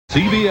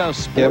CBS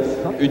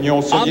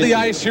Sports. On the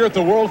ice here at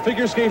the World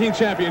Figure Skating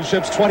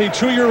Championships,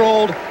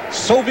 22-year-old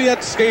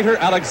Soviet skater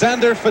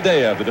Aleksandr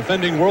Fadeev, the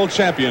defending world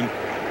champion,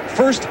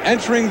 first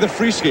entering the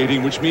free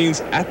skating, which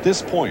means at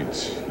this point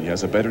he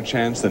has a better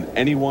chance than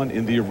anyone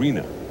in the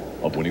arena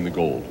of winning the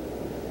gold.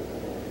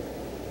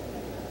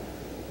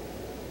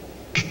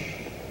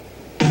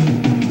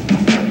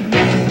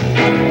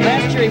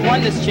 Last year he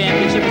won this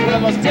championship. It's one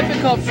of the most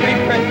difficult free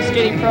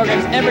skating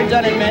programs ever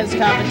done in men's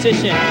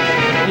competition.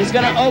 He's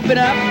going to open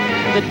up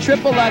the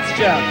triple Lutz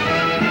jump.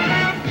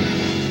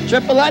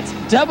 Triple Lutz,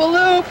 double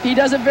loop. He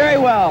does it very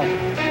well.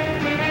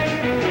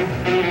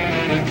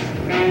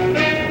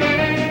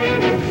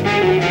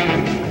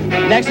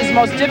 Next, his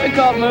most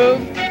difficult move,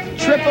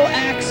 triple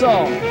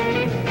Axel.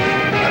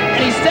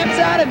 And he steps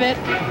out of it,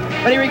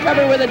 but he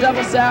recovered with a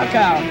double sow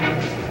cow.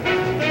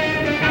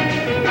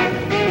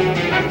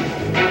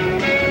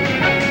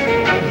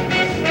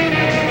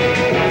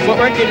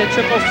 Footwork in a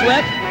triple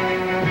flip.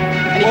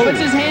 And he puts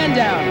his hand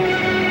down.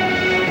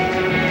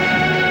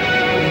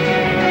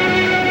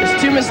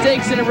 There's 2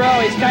 mistakes in a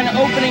row. He's kind of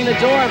opening the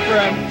door for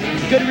a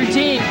good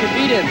routine to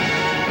beat him.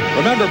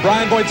 Remember,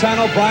 Brian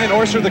Boitano, Brian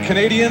Orser, the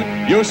Canadian,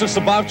 Josef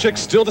Sabavchik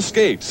still to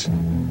skate.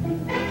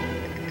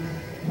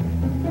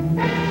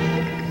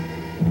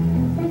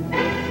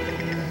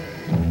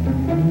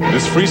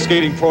 This free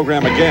skating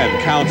program,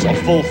 again, counts a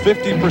full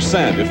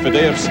 50%. If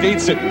Fadeev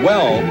skates it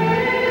well,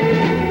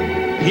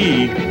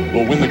 he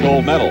will win the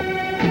gold medal.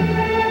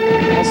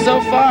 Well,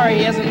 so far,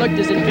 he hasn't looked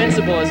as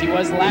invincible as he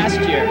was last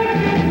year.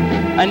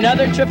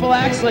 Another triple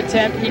Axel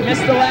attempt. He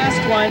missed the last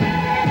one.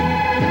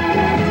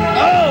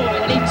 Oh,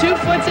 and he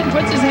 2-foots and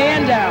puts his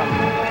hand down.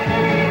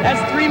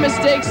 That's 3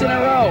 mistakes in a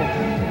row.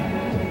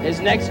 His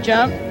next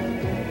jump,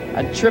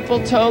 a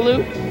triple toe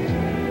loop.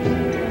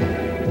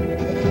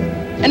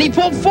 And he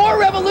pulled 4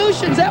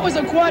 revolutions. That was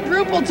a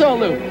quadruple toe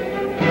loop.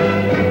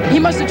 He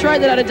must have tried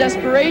that out of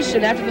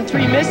desperation. After the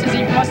 3 misses,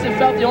 he must have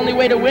felt the only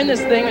way to win this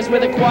thing was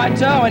with a quad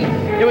toe, and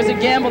it was a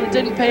gamble that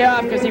didn't pay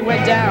off because he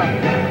went down.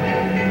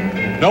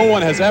 No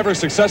one has ever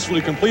successfully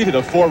completed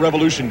a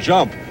 4-revolution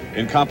jump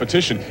in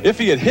competition. If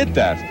he had hit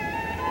that,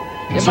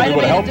 it might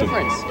have made a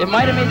difference. It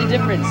might have made a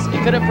difference.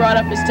 It could have brought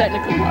up his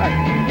technical mark.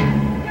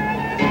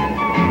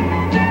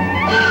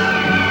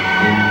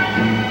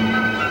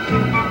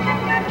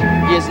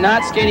 He is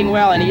not skating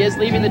well, and he is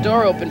leaving the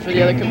door open for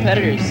the other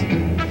competitors.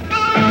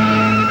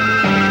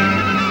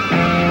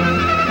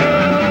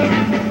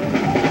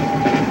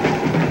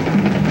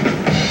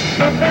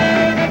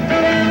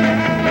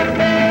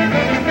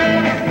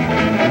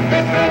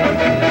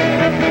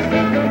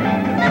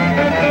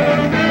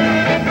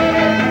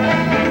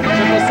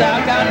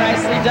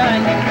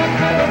 Done.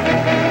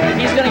 If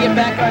he's going to get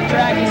back on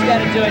track, he's got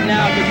to do it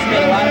now because he's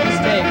made a lot of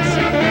mistakes.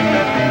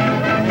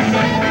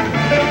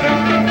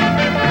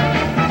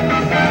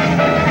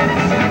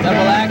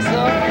 Double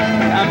Axel,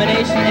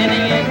 combination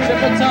ending in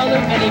triple toe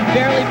loop, and he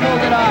barely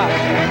pulled it off.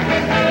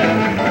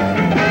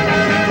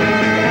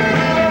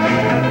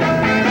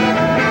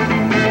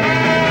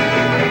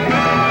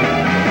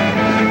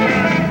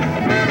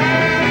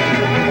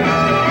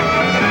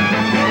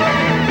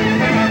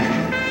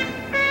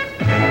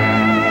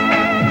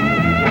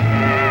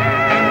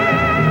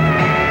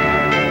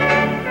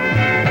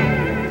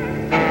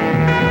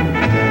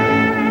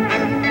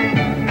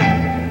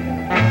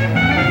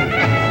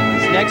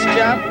 Next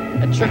jump,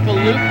 a triple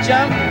loop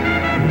jump.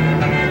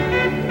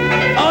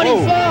 Oh, and he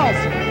falls.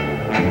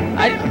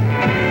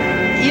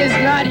 He is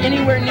not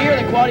anywhere near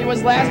the quality he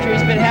was last year.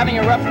 He's been having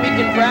a rough week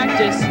in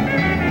practice,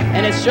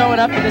 and it's showing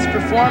up in this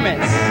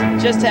performance.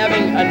 Just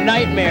having a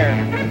nightmare.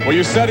 Well,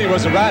 you said he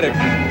was erratic.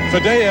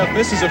 Fadeev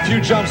misses a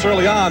few jumps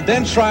early on,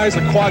 then tries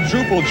a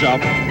quadruple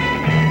jump,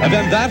 and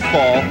then that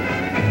fall.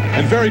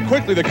 And very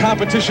quickly, the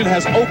competition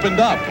has opened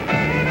up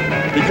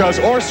because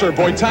Orser,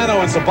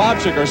 Boitano, and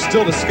Sabavchik are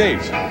still to skate.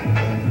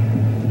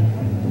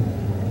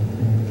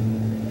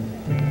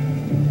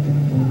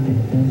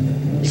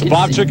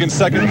 Sabavchik in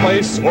 2nd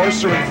place,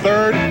 Orser in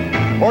 3rd.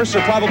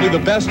 Orser probably the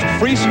best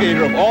free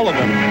skater of all of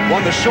them.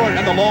 Won the short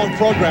and the long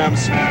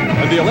programs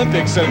in the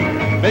Olympics,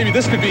 and maybe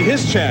this could be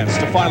his chance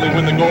to finally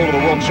win the gold of the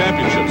World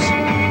Championships.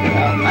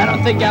 Well, I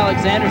don't think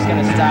Alexander's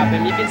going to stop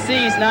him. You can see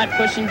he's not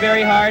pushing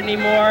very hard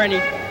anymore, and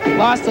he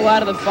lost a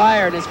lot of the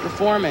fire in his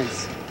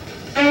performance.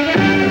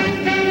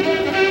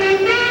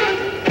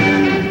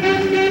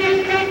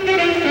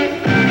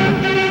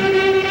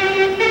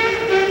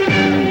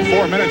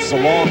 4 minutes is a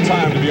long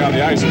time to be on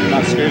the ice if you're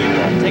not skating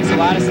well. It takes a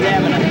lot of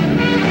stamina.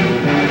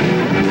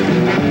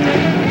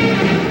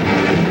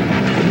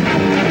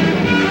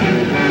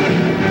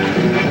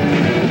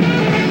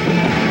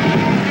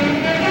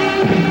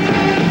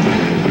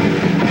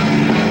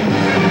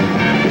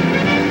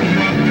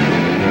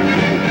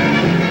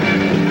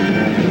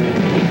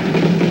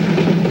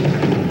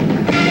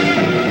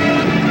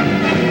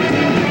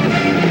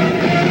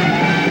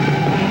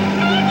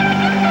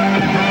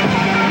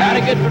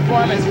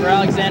 Performance for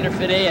Aleksandr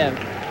Fadeev.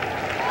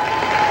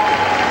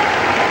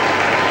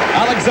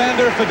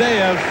 Aleksandr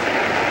Fadeev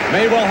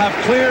may well have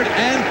cleared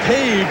and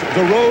paved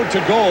the road to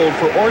gold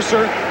for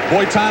Orser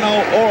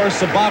Voitano or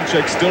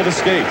Sabovchik still to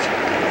skate.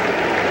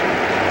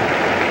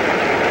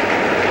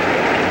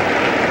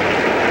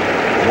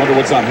 I wonder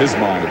what's on his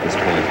mind at this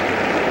point.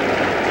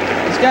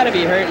 He's got to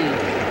be hurting.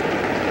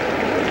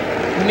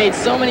 He made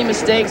so many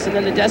mistakes, and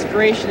then the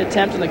desperation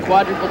attempt on the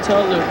quadruple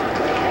toe loop.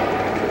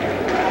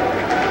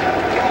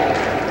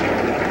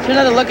 Here's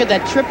another look at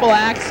that triple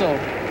axel.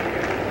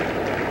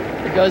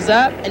 It goes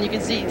up, and you can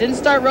see he didn't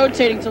start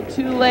rotating until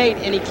too late,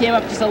 and he came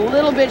up just a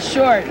little bit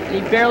short, and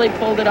he barely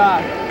pulled it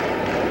off.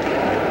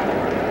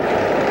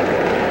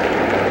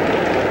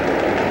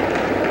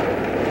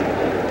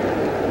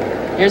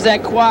 Here's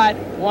that quad.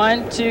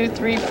 1, 2,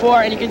 3,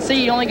 4, and you can see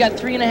he only got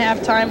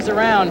 3.5 times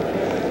around,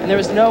 and there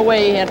was no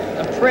way he had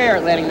a prayer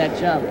at landing that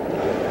jump.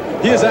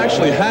 He has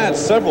actually had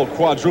several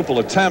quadruple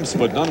attempts,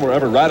 but none were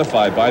ever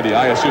ratified by the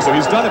ISU, so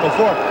he's done it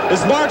before.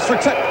 His marks for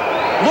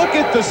look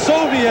at the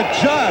Soviet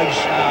judge.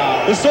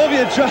 The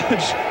Soviet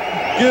judge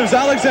gives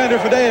Aleksandr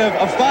Fadeev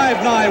a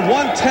 5.9,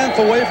 1/10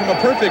 away from a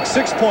perfect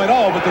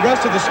 6.0, but the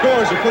rest of the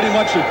scores are pretty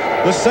much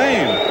the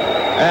same.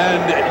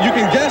 And you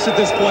can guess at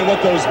this point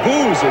what those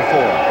boos are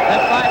for.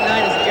 That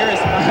 5.9 is an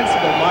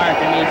irresponsible mark.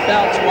 I mean, he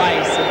fell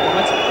twice.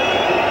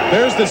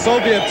 There's the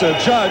Soviet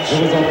judge.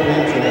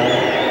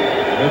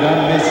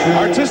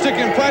 Artistic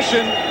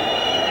impression.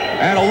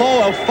 And a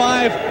low of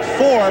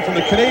 5.4 from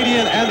the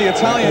Canadian and the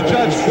Italian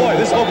judge. Boy,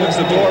 this opens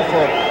the door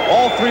for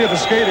all three of the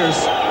skaters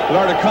that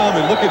are to come.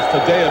 And look at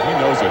Fadeev, he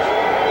knows it.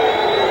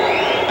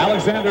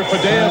 Aleksandr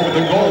Fadeev with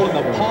the goal in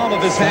the palm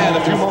of his hand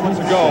a few moments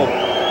ago.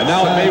 And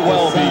now it may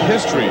well be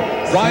history.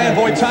 Brian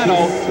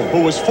Voitano,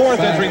 who was fourth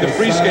entering the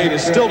free skate,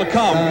 is still to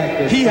come.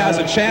 He has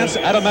a chance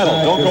at a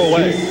medal. Don't go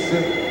away.